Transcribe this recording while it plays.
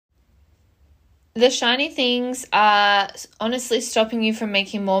the shiny things are honestly stopping you from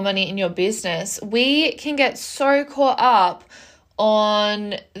making more money in your business. We can get so caught up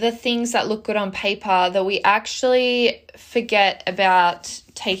on the things that look good on paper that we actually forget about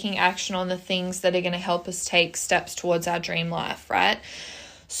taking action on the things that are going to help us take steps towards our dream life, right?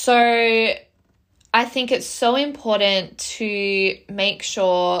 So I think it's so important to make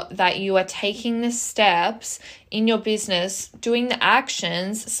sure that you are taking the steps in your business, doing the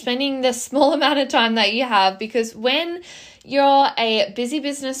actions, spending the small amount of time that you have, because when you're a busy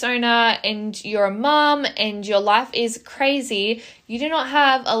business owner and you're a mom and your life is crazy, you do not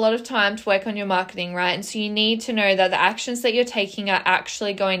have a lot of time to work on your marketing, right? And so you need to know that the actions that you're taking are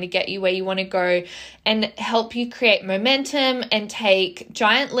actually going to get you where you want to go and help you create momentum and take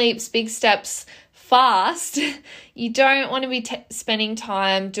giant leaps, big steps fast. You don't want to be spending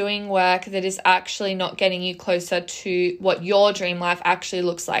time doing work that is actually not getting you closer to what your dream life actually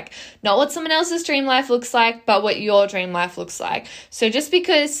looks like. Not what someone else's dream life looks like, but what your dream life looks like. So just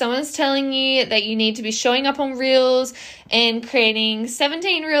because someone's telling you that you need to be showing up on Reels and creating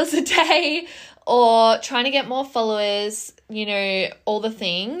 17 Reels a day or trying to get more followers, all the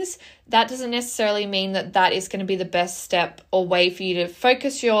things, that doesn't necessarily mean that that is going to be the best step or way for you to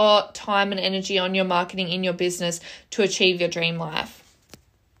focus your time and energy on your marketing in your business to achieve your dream life.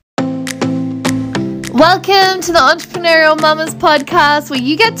 Welcome to the Entrepreneurial Mamas podcast, where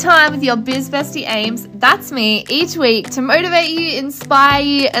you get time with your biz bestie Ames, that's me, each week to motivate you, inspire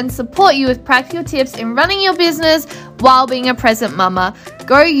you, and support you with practical tips in running your business while being a present mama.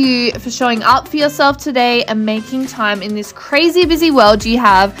 Go you for showing up for yourself today and making time in this crazy busy world you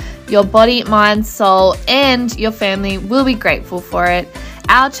have. Your body, mind, soul, and your family will be grateful for it.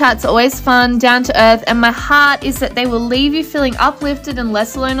 Our chats are always fun, down to earth, and my heart is that they will leave you feeling uplifted and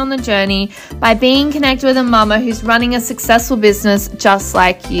less alone on the journey by being connected with a mama who's running a successful business just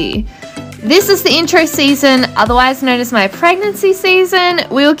like you. This is the intro season, otherwise known as my pregnancy season.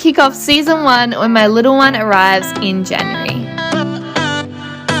 We will kick off season 1 when my little one arrives in January.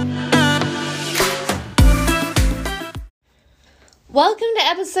 Welcome to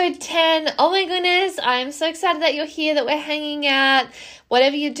episode 10. Oh my goodness, I'm so excited that you're here, that we're hanging out.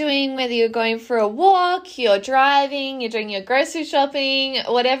 Whatever you're doing, whether you're going for a walk, you're driving, you're doing your grocery shopping,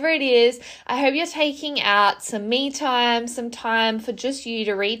 whatever it is, I hope you're taking out some me time, some time for just you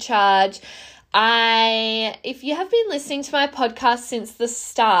to recharge. If you have been listening to my podcast since the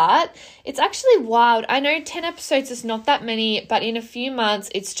start, it's actually wild. I know 10 episodes is not that many, but in a few months,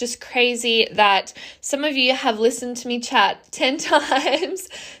 it's just crazy that some of you have listened to me chat 10 times,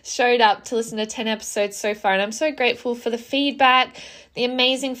 showed up to listen to 10 episodes so far. And I'm so grateful for the feedback, the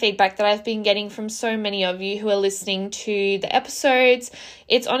amazing feedback that I've been getting from so many of you who are listening to the episodes.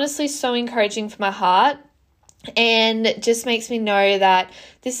 It's honestly so encouraging for my heart. And it just makes me know that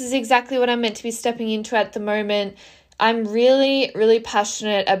this is exactly what I'm meant to be stepping into at the moment. I'm really, really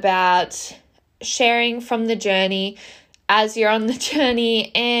passionate about sharing from the journey as you're on the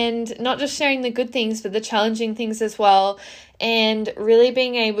journey, and not just sharing the good things, but the challenging things as well. And really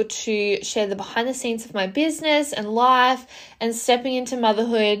being able to share the behind the scenes of my business and life and stepping into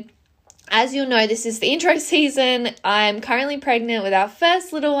motherhood. As you'll know, this is the intro season. I'm currently pregnant with our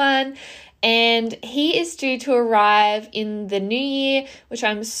first little one, and he is due to arrive in the new year, which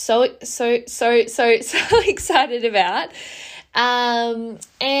I'm so excited about. And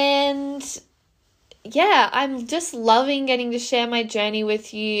yeah, I'm just loving getting to share my journey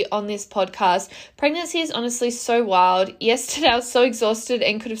with you on this podcast. Pregnancy is honestly so wild. Yesterday I was so exhausted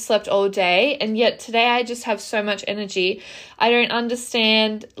and could have slept all day, and yet today I just have so much energy. I don't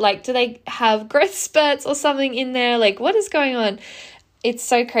understand, do they have growth spurts or something in there? What is going on? It's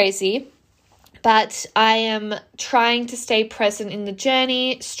so crazy. But I am trying to stay present in the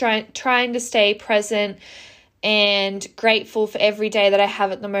journey, trying to stay present and grateful for every day that I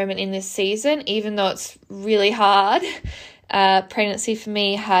have at the moment in this season, even though it's really hard. Pregnancy for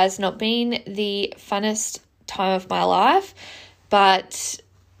me has not been the funnest time of my life, but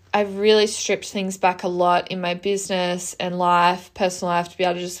I've really stripped things back a lot in my business and life, personal life, to be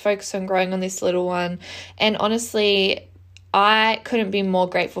able to just focus on growing on this little one. And honestly, I couldn't be more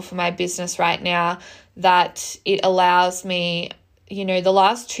grateful for my business right now, that it allows me, the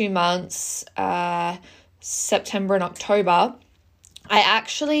last 2 months, September and October, I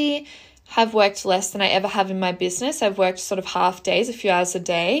actually have worked less than I ever have in my business. I've worked sort of half days, a few hours a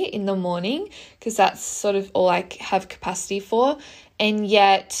day in the morning, because that's sort of all I have capacity for. And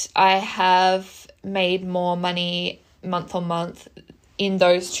yet I have made more money month on month in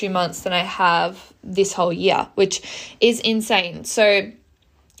those 2 months than I have this whole year, which is insane. So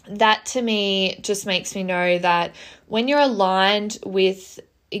that to me just makes me know that when you're aligned with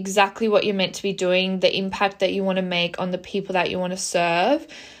exactly what you're meant to be doing, the impact that you want to make on the people that you want to serve,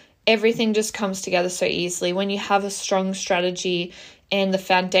 everything just comes together so easily. When you have a strong strategy and the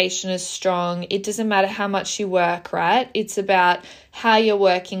foundation is strong, it doesn't matter how much you work, right? It's about how you're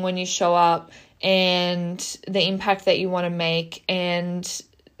working when you show up and the impact that you want to make and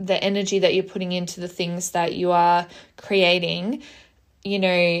the energy that you're putting into the things that you are creating.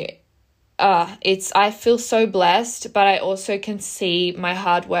 I feel so blessed, but I also can see my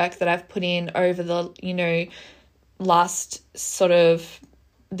hard work that I've put in over the, last sort of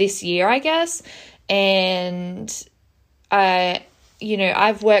this year, I guess. And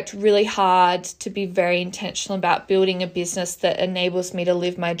I've worked really hard to be very intentional about building a business that enables me to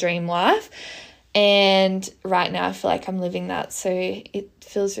live my dream life. And right now I feel like I'm living that. So it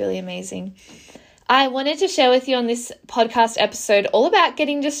feels really amazing. I wanted to share with you on this podcast episode all about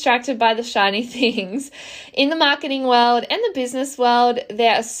getting distracted by the shiny things. In the marketing world and the business world,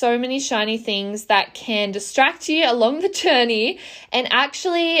 there are so many shiny things that can distract you along the journey. And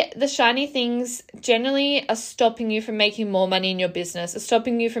actually, the shiny things generally are stopping you from making more money in your business, are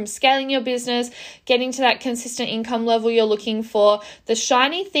stopping you from scaling your business, getting to that consistent income level you're looking for. The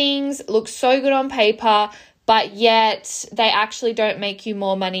shiny things look so good on paper, but yet they actually don't make you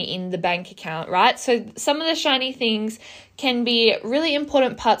more money in the bank account, right? So some of the shiny things can be really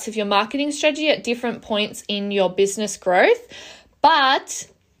important parts of your marketing strategy at different points in your business growth, but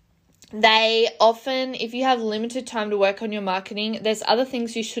they often, if you have limited time to work on your marketing, there's other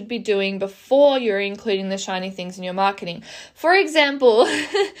things you should be doing before you're including the shiny things in your marketing. For example,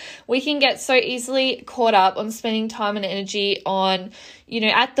 we can get so easily caught up on spending time and energy on,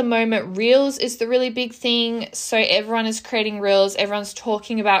 at the moment, Reels is the really big thing. So everyone is creating Reels. Everyone's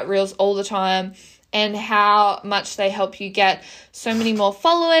talking about Reels all the time and how much they help you get so many more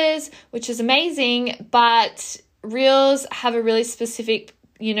followers, which is amazing. But Reels have a really specific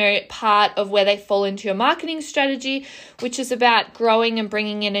part of where they fall into your marketing strategy, which is about growing and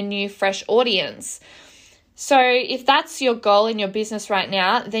bringing in a new, fresh audience. So if that's your goal in your business right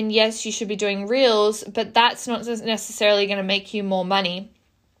now, then yes, you should be doing Reels, but that's not necessarily going to make you more money.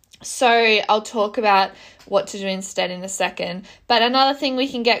 So I'll talk about what to do instead in a second. But another thing we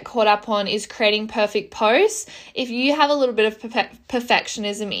can get caught up on is creating perfect posts. If you have a little bit of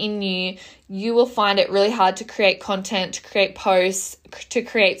perfectionism in you, you will find it really hard to create content, to create posts, to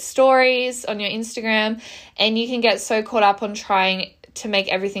create stories on your Instagram. And you can get so caught up on trying to make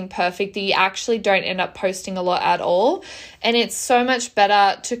everything perfect that you actually don't end up posting a lot at all. And it's so much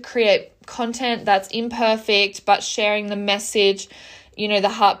better to create content that's imperfect, but sharing the message, the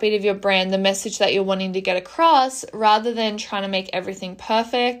heartbeat of your brand, the message that you're wanting to get across, rather than trying to make everything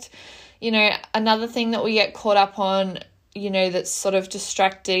perfect. Another thing that we get caught up on, that's sort of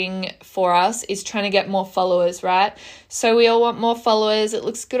distracting for us is trying to get more followers, right? So we all want more followers. It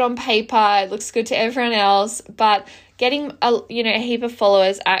looks good on paper. It looks good to everyone else, but getting a heap of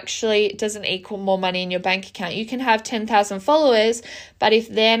followers actually doesn't equal more money in your bank account. You can have 10,000 followers, but if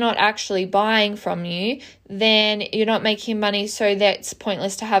they're not actually buying from you, then you're not making money. So that's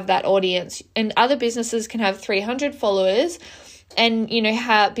pointless to have that audience. And other businesses can have 300 followers and,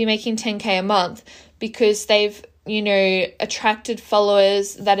 be making 10K a month because they've, attracted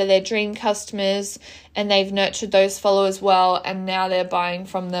followers that are their dream customers and they've nurtured those followers well, and now they're buying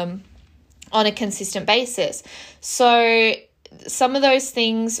from them on a consistent basis. So some of those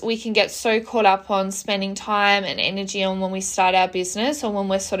things we can get so caught up on spending time and energy on when we start our business or when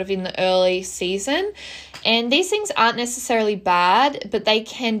we're sort of in the early season. And these things aren't necessarily bad, but they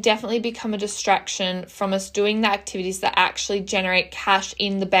can definitely become a distraction from us doing the activities that actually generate cash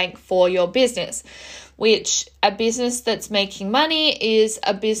in the bank for your business, which a business that's making money is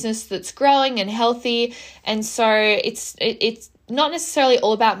a business that's growing and healthy. And so it's not necessarily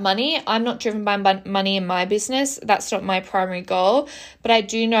all about money. I'm not driven by money in my business. That's not my primary goal. But I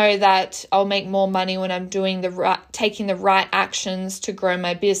do know that I'll make more money when I'm taking the right actions to grow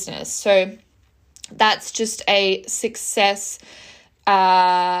my business. So that's just a success.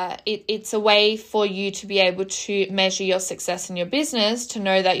 It's a way for you to be able to measure your success in your business, to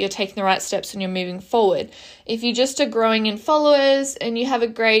know that you're taking the right steps and you're moving forward. If you just are growing in followers and you have a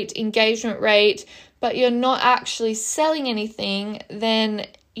great engagement rate, but you're not actually selling anything, then,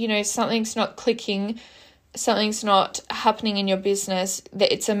 something's not clicking, something's not happening in your business,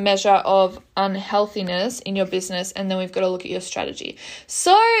 that it's a measure of unhealthiness in your business. And then we've got to look at your strategy.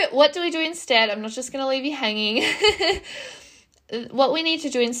 So what do we do instead? I'm not just going to leave you hanging. What we need to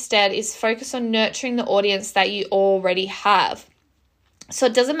do instead is focus on nurturing the audience that you already have. So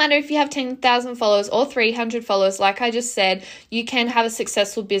it doesn't matter if you have 10,000 followers or 300 followers. Like I just said, you can have a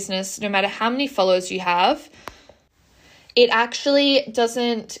successful business no matter how many followers you have. it actually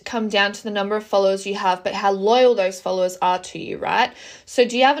doesn't come down to the number of followers you have, but how loyal those followers are to you, right? So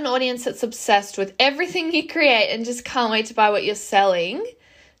do you have an audience that's obsessed with everything you create and just can't wait to buy what you're selling?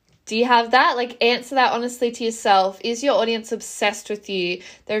 Do you have that? Like, answer that honestly to yourself. Is your audience obsessed with you?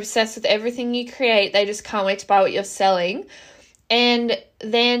 They're obsessed with everything you create. They just can't wait to buy what you're selling. And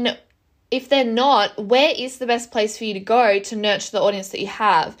then if they're not, where is the best place for you to go to nurture the audience that you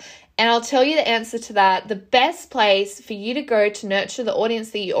have? And I'll tell you the answer to that. The best place for you to go to nurture the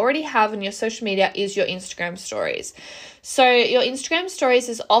audience that you already have on your social media is your Instagram stories. So your Instagram stories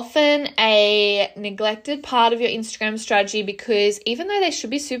is often a neglected part of your Instagram strategy, because even though they should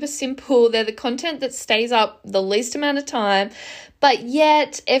be super simple, they're the content that stays up the least amount of time, but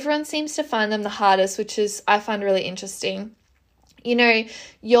yet everyone seems to find them the hardest, which is, I find, really interesting. You know,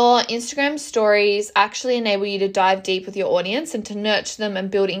 your Instagram stories actually enable you to dive deep with your audience and to nurture them and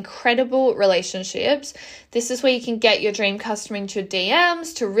build incredible relationships. This is where you can get your dream customer into your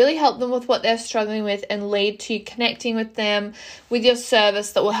DMs to really help them with what they're struggling with and lead to you connecting with them with your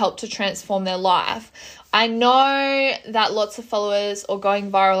service that will help to transform their life. I know that lots of followers or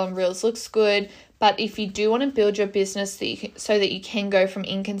going viral on Reels looks good, but if you do want to build your business so that you can go from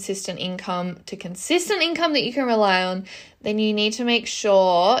inconsistent income to consistent income that you can rely on, then you need to make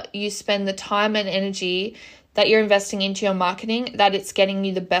sure you spend the time and energy that you're investing into your marketing, that it's getting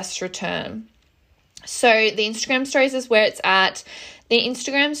you the best return. So the Instagram stories is where it's at. The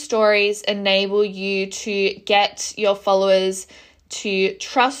Instagram stories enable you to get your followers to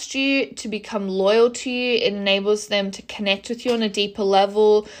trust you, to become loyal to you. It enables them to connect with you on a deeper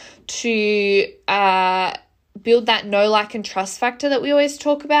level, to build that know, like, and trust factor that we always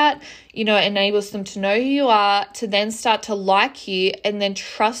talk about. You know, it enables them to know who you are, to then start to like you and then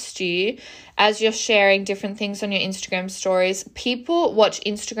trust you as you're sharing different things on your Instagram stories. People watch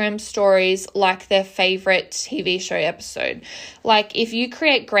Instagram stories like their favorite TV show episode. Like, if you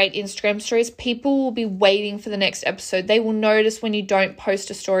create great Instagram stories, people will be waiting for the next episode. They will notice when you don't post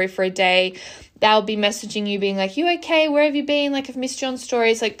a story for a day. They'll be messaging you being like, you okay? Where have you been? Like, I've missed you on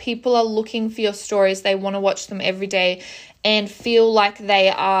stories. Like, people are looking for your stories. They want to watch them every day and feel like they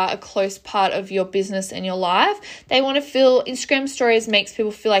are a close part of your business and your life. They want to feel, Instagram stories makes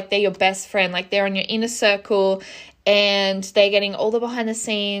people feel like they're your best friend, like they're on your inner circle and they're getting all the behind the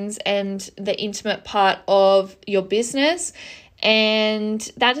scenes and the intimate part of your business. And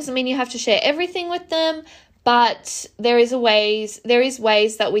that doesn't mean you have to share everything with them, but there is ways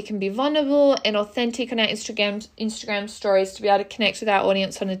that we can be vulnerable and authentic on our Instagram stories to be able to connect with our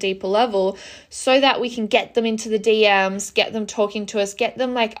audience on a deeper level, so that we can get them into the DMs, get them talking to us, get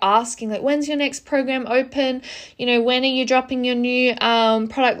them like asking, like, when's your next program open? You know, when are you dropping your new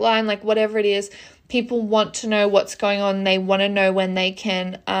product line? Like, whatever it is, people want to know what's going on. They want to know when they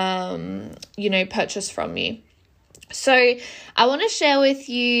can, purchase from you. So I want to share with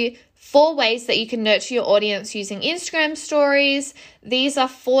you 4 ways that you can nurture your audience using Instagram stories. These are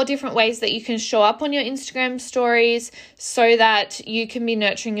 4 different ways that you can show up on your Instagram stories so that you can be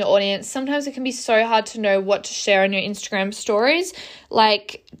nurturing your audience. Sometimes it can be so hard to know what to share on your Instagram stories.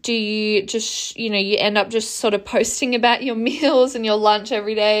 Like, do you just, you end up just sort of posting about your meals and your lunch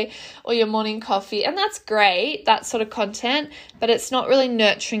every day or your morning coffee. And that's great, that sort of content, but it's not really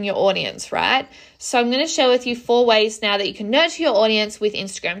nurturing your audience, right? So I'm going to share with you 4 ways now that you can nurture your audience with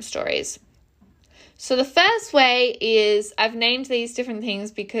Instagram stories. So the first way is, I've named these different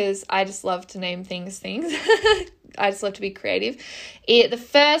things because I just love to name things. I just love to be creative. The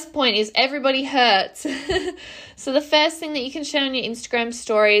first point is everybody hurts. So the first thing that you can share on your Instagram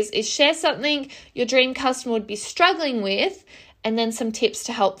stories is share something your dream customer would be struggling with and then some tips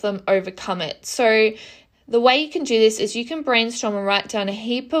to help them overcome it. So the way you can do this is you can brainstorm and write down a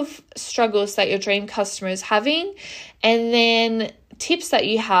heap of struggles that your dream customer is having, and then tips that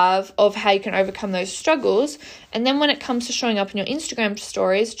you have of how you can overcome those struggles. And then when it comes to showing up in your Instagram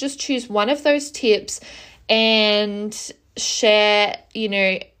stories, just choose one of those tips and share,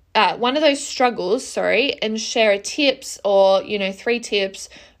 one of those struggles, and share a tips or, 3 tips,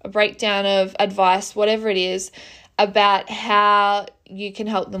 a breakdown of advice, whatever it is, about how you can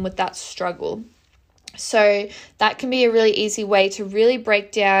help them with that struggle. So that can be a really easy way to really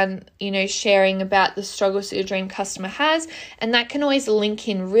break down, sharing about the struggles that your dream customer has. And that can always link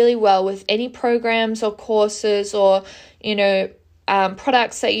in really well with any programs or courses or,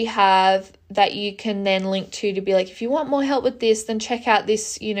 products that you have that you can then link to be like, if you want more help with this, then check out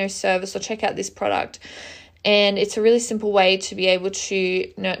this, service or check out this product. And it's a really simple way to be able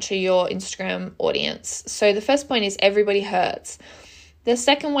to nurture your Instagram audience. So the first point is everybody hurts. The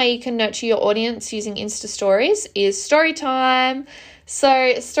second way you can nurture your audience using Insta stories is story time.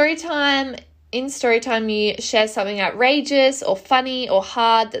 So story time in Storytime, you share something outrageous or funny or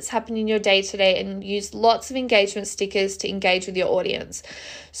hard that's happened in your day today, and use lots of engagement stickers to engage with your audience.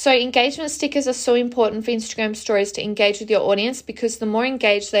 So engagement stickers are so important for Instagram stories to engage with your audience, because the more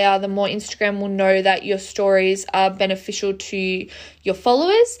engaged they are, the more Instagram will know that your stories are beneficial to your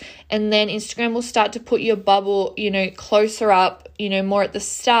followers. And then Instagram will start to put your bubble, closer up, more at the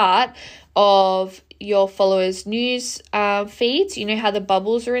start of your followers' news feeds. You know how the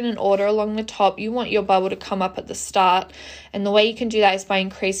bubbles are in an order along the top. You want your bubble to come up at the start. And the way you can do that is by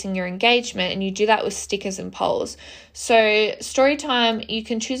increasing your engagement, and you do that with stickers and polls. So Storytime, you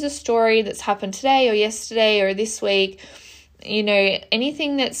can choose a story that's happened today or yesterday or this week,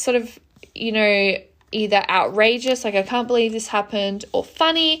 anything that's sort of, either outrageous, like I can't believe this happened, or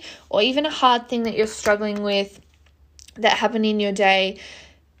funny, or even a hard thing that you're struggling with that happened in your day.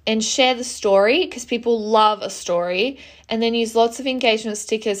 And share the story, because people love a story, and then use lots of engagement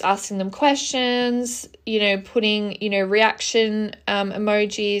stickers, asking them questions, putting, reaction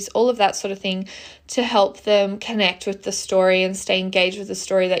emojis, all of that sort of thing to help them connect with the story and stay engaged with the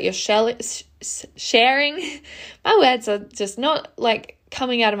story that you're sharing. My words are just not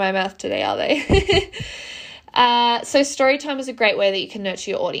coming out of my mouth today, are they? So Storytime is a great way that you can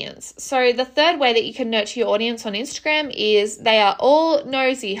nurture your audience. So the third way that you can nurture your audience on Instagram is they are all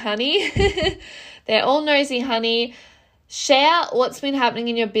nosy, honey. They're all nosy, honey. Share what's been happening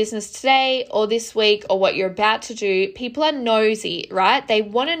in your business today or this week or what you're about to do. People are nosy, right? They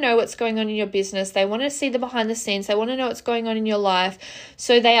want to know what's going on in your business. They want to see the behind the scenes. They want to know what's going on in your life.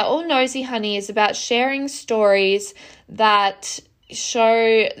 So they are all nosy, honey is about sharing stories that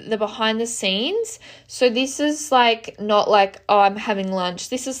show the behind the scenes. So this is not oh, I'm having lunch.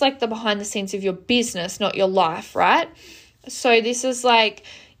 This is the behind the scenes of your business, not your life, right? So this is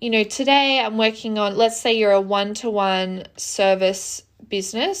today I'm working on, let's say you're a one-to-one service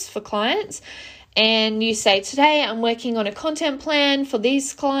business for clients, and you say, today I'm working on a content plan for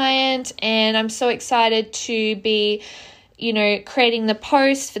this client, and I'm so excited to be creating the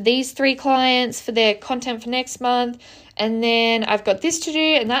post for these 3 clients for their content for next month. And then I've got this to do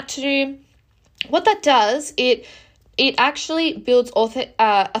and that to do. What that does, it actually builds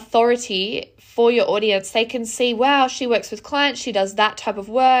authority for your audience. They can see, wow, she works with clients. She does that type of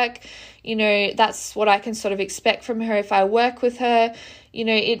work. That's what I can sort of expect from her if I work with her.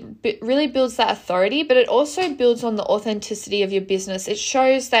 It really builds that authority, but it also builds on the authenticity of your business. It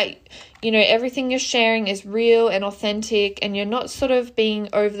shows that, everything you're sharing is real and authentic, and you're not sort of being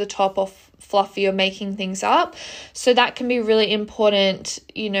over the top or fluffy or making things up. So that can be really important,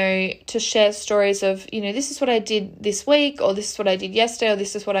 to share stories of, this is what I did this week, or this is what I did yesterday, or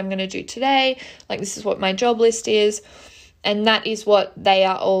this is what I'm going to do today. This is what my job list is. And that is what they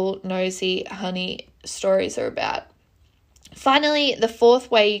are all nosy, honey stories are about. Finally, the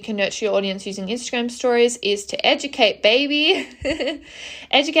fourth way you can nurture your audience using Instagram stories is to educate, baby.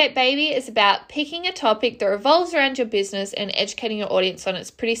 Educate, baby is about picking a topic that revolves around your business and educating your audience on it.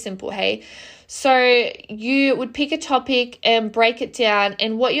 It's pretty simple, hey? So you would pick a topic and break it down,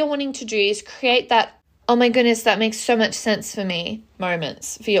 and what you're wanting to do is create that, oh my goodness, that makes so much sense for me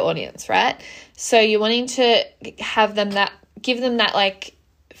moments for your audience, right? So you're wanting to have them give them that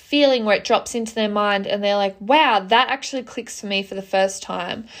feeling where it drops into their mind and they're like, wow, that actually clicks for me for the first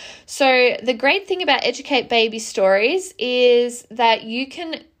time. So the great thing about Educate Baby stories is that you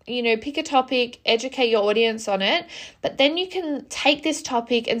can, pick a topic, educate your audience on it, but then you can take this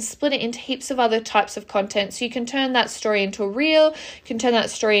topic and split it into heaps of other types of content. So you can turn that story into a reel, you can turn that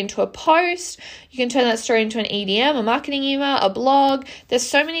story into a post, you can turn that story into an EDM, a marketing email, a blog. There's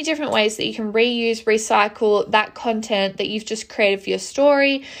so many different ways that you can reuse, recycle that content that you've just created for your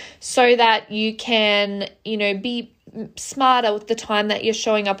story, so that you can, be smarter with the time that you're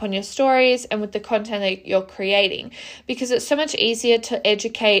showing up on your stories and with the content that you're creating, because it's so much easier to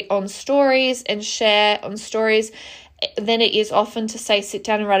educate on stories and share on stories than it is often to say sit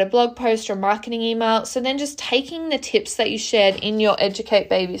down and write a blog post or a marketing email. So then just taking the tips that you shared in your Educate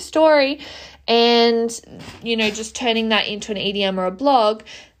Baby story and just turning that into an EDM or a blog,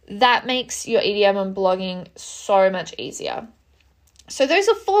 that makes your EDM and blogging so much easier. So those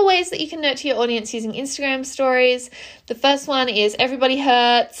are 4 ways that you can nurture your audience using Instagram stories. The first one is everybody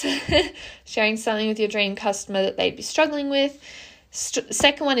hurts, sharing something with your dream customer that they'd be struggling with.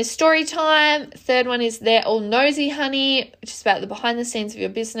 Second one is story time. Third one is they're all nosy, honey, which is about the behind the scenes of your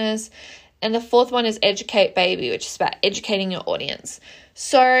business. And the fourth one is Educate Baby, which is about educating your audience.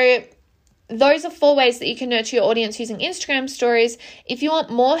 So those are 4 ways that you can nurture your audience using Instagram stories. If you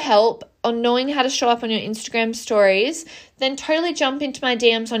want more help on knowing how to show up on your Instagram stories, then totally jump into my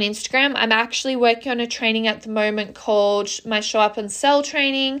DMs on Instagram. I'm actually working on a training at the moment called my Show Up and Sell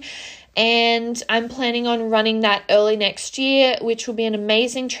training. And I'm planning on running that early next year, which will be an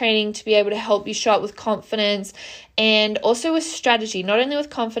amazing training to be able to help you show up with confidence and also with strategy, not only with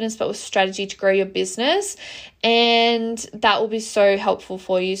confidence, but with strategy to grow your business. And that will be so helpful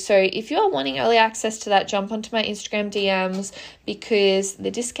for you. So if you are wanting early access to that, jump onto my Instagram DMs, because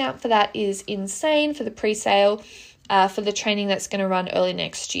the discount for that is insane for the pre-sale for the training that's going to run early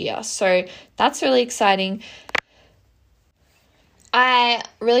next year. So that's really exciting. I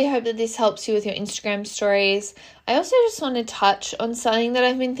really hope that this helps you with your Instagram stories. I also just want to touch on something that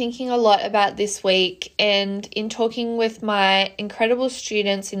I've been thinking a lot about this week, and in talking with my incredible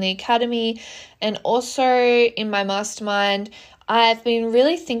students in the academy and also in my mastermind, I've been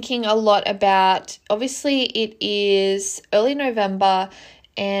really thinking a lot about, obviously it is early November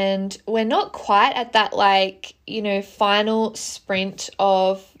and we're not quite at that final sprint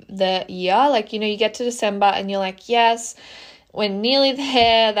of the year. You get to December and you're like, yes, we're nearly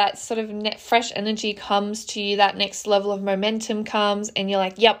there. That sort of fresh energy comes to you, that next level of momentum comes, and you're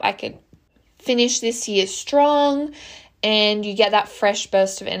like, yep, I could finish this year strong. And you get that fresh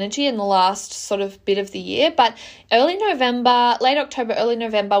burst of energy in the last sort of bit of the year. But early November, late October, early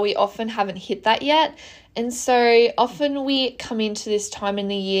November, we often haven't hit that yet. And so often we come into this time in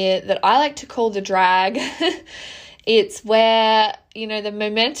the year that I like to call the drag. It's where, the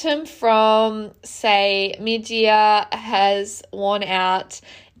momentum from, say, mid-year has worn out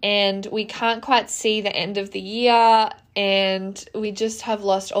and we can't quite see the end of the year, and we just have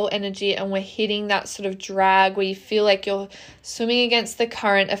lost all energy and we're hitting that sort of drag where you feel like you're swimming against the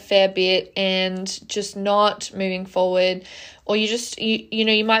current a fair bit and just not moving forward. Or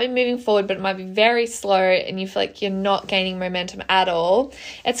you might be moving forward, but it might be very slow and you feel like you're not gaining momentum at all.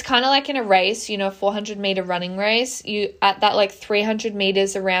 It's kind of like in a race, a 400-meter running race. You at that 300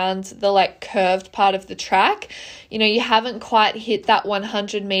 meters around the curved part of the track, you haven't quite hit that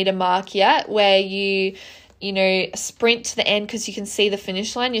 100-meter mark yet where you sprint to the end because you can see the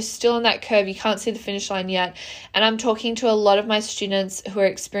finish line. You're still on that curve. You can't see the finish line yet. And I'm talking to a lot of my students who are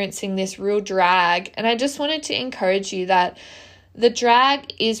experiencing this real drag. And I just wanted to encourage you that the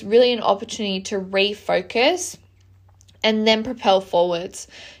drag is really an opportunity to refocus and then propel forwards.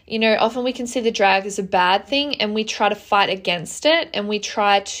 Often we can see the drag as a bad thing and we try to fight against it and we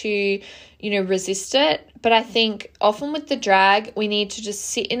try to, resist it. But I think often with the drag, we need to just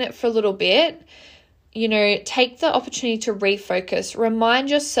sit in it for a little bit. Take the opportunity to refocus. Remind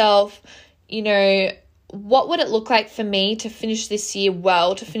yourself, what would it look like for me to finish this year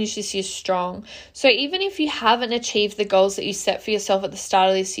well, to finish this year strong? So even if you haven't achieved the goals that you set for yourself at the start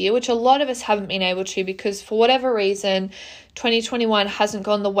of this year, which a lot of us haven't been able to because for whatever reason, 2021 hasn't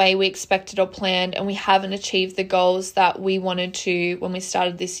gone the way we expected or planned, and we haven't achieved the goals that we wanted to when we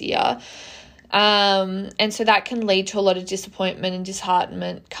started this year. And so that can lead to a lot of disappointment and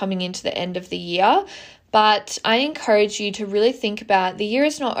disheartenment coming into the end of the year. But I encourage you to really think about the year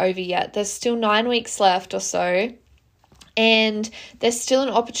is not over yet. There's still 9 weeks left or so. And there's still an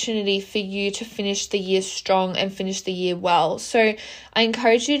opportunity for you to finish the year strong and finish the year well. So I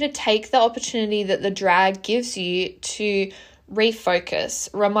encourage you to take the opportunity that the drag gives you to refocus.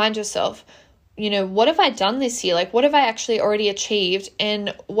 Remind yourself, what have I done this year? What have I actually already achieved?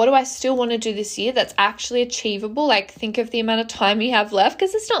 And what do I still want to do this year that's actually achievable? Think of the amount of time you have left,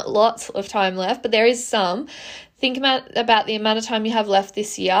 because it's not lots of time left, but there is some. Think about the amount of time you have left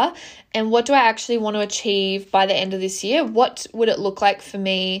this year, and what do I actually want to achieve by the end of this year? What would it look like for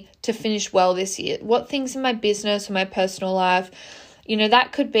me to finish well this year? What things in my business or my personal life?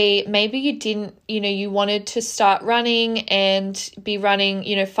 That could be maybe you didn't, you wanted to start running and be running,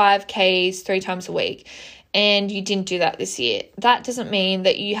 5Ks 3 times a week, and you didn't do that this year. That doesn't mean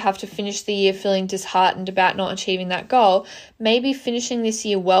that you have to finish the year feeling disheartened about not achieving that goal. Maybe finishing this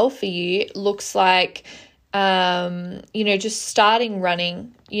year well for you looks like, just starting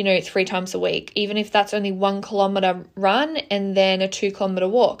running, 3 times a week, even if that's only 1 kilometer run and then a 2 kilometer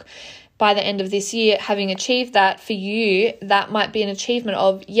walk. By the end of this year, having achieved that for you, that might be an achievement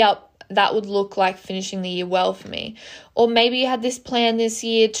of, yep, that would look like finishing the year well for me. Or maybe you had this plan this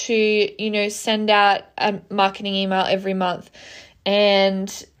year to, send out a marketing email every month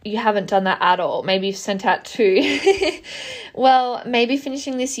and you haven't done that at all. Maybe you've sent out 2. Well, maybe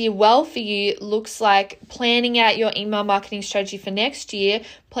finishing this year well for you looks like planning out your email marketing strategy for next year,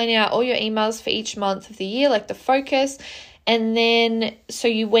 planning out all your emails for each month of the year, the focus. And then,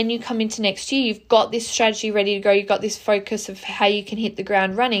 when you come into next year, you've got this strategy ready to go. You've got this focus of how you can hit the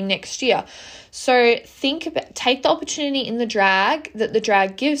ground running next year. So take the opportunity in the drag that the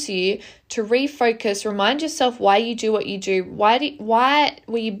drag gives you to refocus. Remind yourself why you do what you do. Why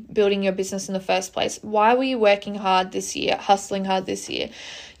were you building your business in the first place? Why were you working hard this year, hustling hard this year?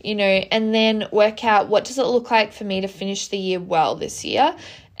 and then work out, what does it look like for me to finish the year well this year?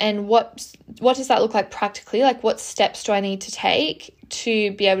 And what does that look like practically? Like, what steps do I need to take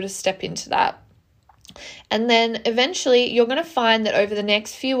to be able to step into that? And then eventually you're going to find that over the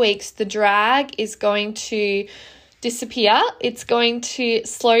next few weeks, the drag is going to disappear. It's going to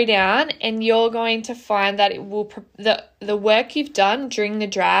slow down, and you're going to find that it will the work you've done during the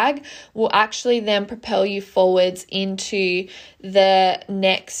drag will actually then propel you forwards into the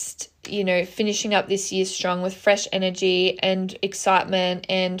next, finishing up this year strong with fresh energy and excitement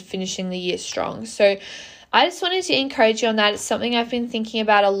and finishing the year strong. So I just wanted to encourage you on that. It's something I've been thinking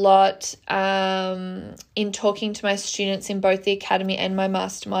about a lot in talking to my students in both the academy and my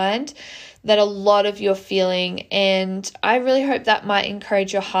mastermind, that a lot of you are feeling, and I really hope that might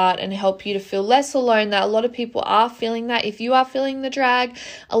encourage your heart and help you to feel less alone, that a lot of people are feeling that. If you are feeling the drag,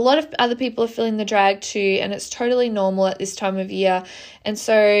 a lot of other people are feeling the drag too, and it's totally normal at this time of year. And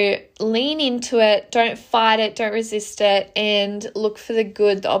so lean into it, don't fight it, don't resist it, and look for the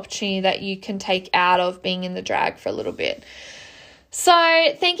good, the opportunity that you can take out of being in the drag for a little bit. So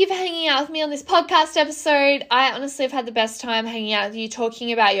thank you for hanging out with me on this podcast episode. I honestly have had the best time hanging out with you,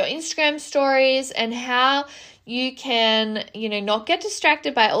 talking about your Instagram stories and how you can, not get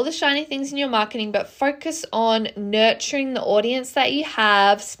distracted by all the shiny things in your marketing, but focus on nurturing the audience that you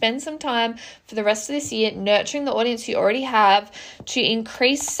have. Spend some time for the rest of this year nurturing the audience you already have to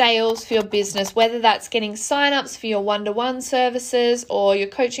increase sales for your business, whether that's getting signups for your one-to-one services or your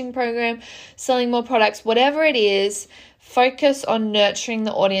coaching program, selling more products, whatever it is. Focus on nurturing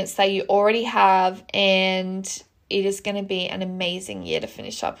the audience that you already have, and it is going to be an amazing year to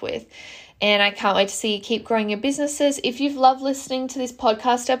finish up with. And I can't wait to see you keep growing your businesses. If you've loved listening to this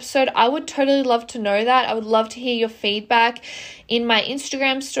podcast episode, I would totally love to know that. I would love to hear your feedback in my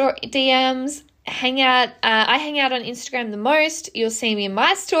Instagram story DMs. I hang out on Instagram the most. You'll see me in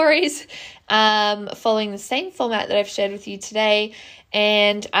my stories, following the same format that I've shared with you today.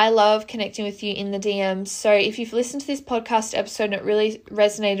 And I love connecting with you in the DMs. So if you've listened to this podcast episode and it really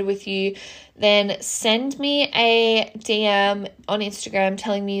resonated with you, then send me a DM on Instagram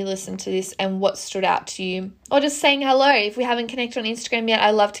telling me you listened to this and what stood out to you. Or just saying hello. If we haven't connected on Instagram yet,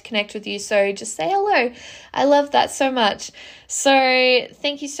 I love to connect with you. So just say hello. I love that so much. So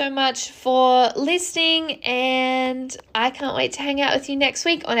thank you so much for listening. And I can't wait to hang out with you next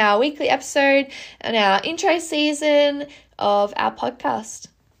week on our weekly episode and our intro season of our podcast.